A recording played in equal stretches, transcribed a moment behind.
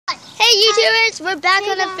Hey YouTubers, we're back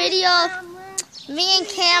on a video of me and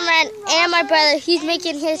Cameron and my brother. He's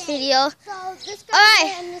making his video.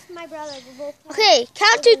 Alright. And this is my brother. Okay,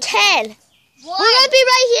 count to 10. 1, We're gonna be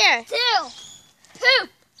right here. 2,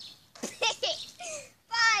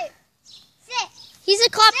 5, 6. He's a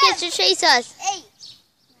cop, he has to chase us. 8.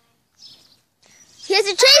 He has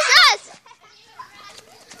to chase us!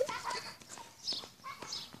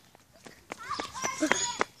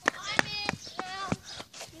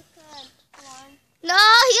 No,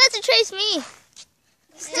 he has to chase me.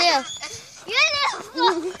 Still.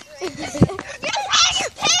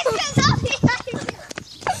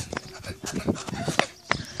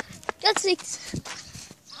 That's 6.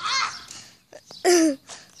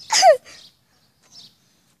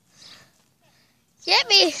 Get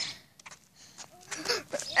me.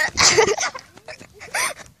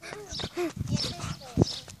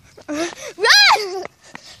 Run!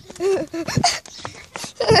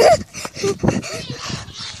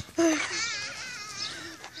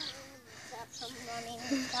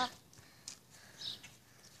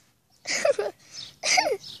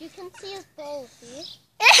 You can see his bowl, see?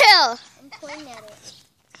 Ew! I'm pointing at it.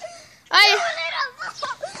 I'm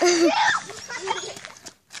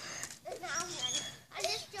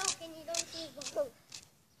just joking, you don't see his bowl.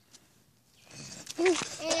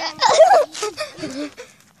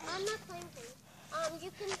 I'm not playing for you.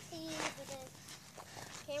 You can see the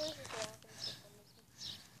cameras are there.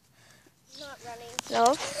 He's not running. No.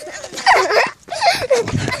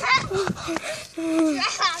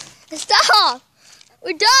 Stop!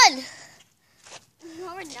 We're done! No,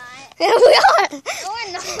 we're not. Yeah, we are! No, we're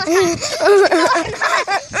not. No, we're not.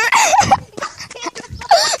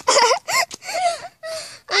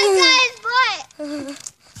 I got his butt.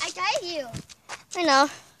 I got you. I know.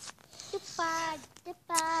 The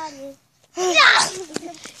body.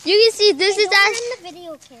 You can see this is in the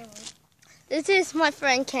video camera. This is my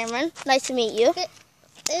friend Cameron. Nice to meet you.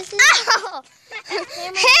 This is Ow!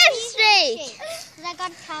 Hamstring! Because I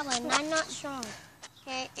got a tablet and I'm not strong.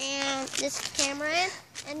 Okay, and this is Cameron,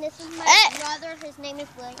 and this is my brother. His name is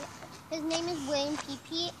William. His name is William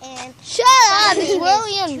PP, and Shut up, it's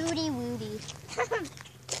William. Tootie Woody.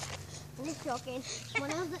 I'm just joking. My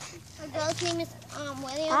brother's name is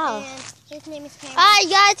William, and his name is Cameron. Alright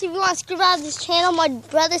guys, if you want to subscribe to this channel, my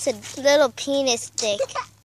brother's a little penis stick.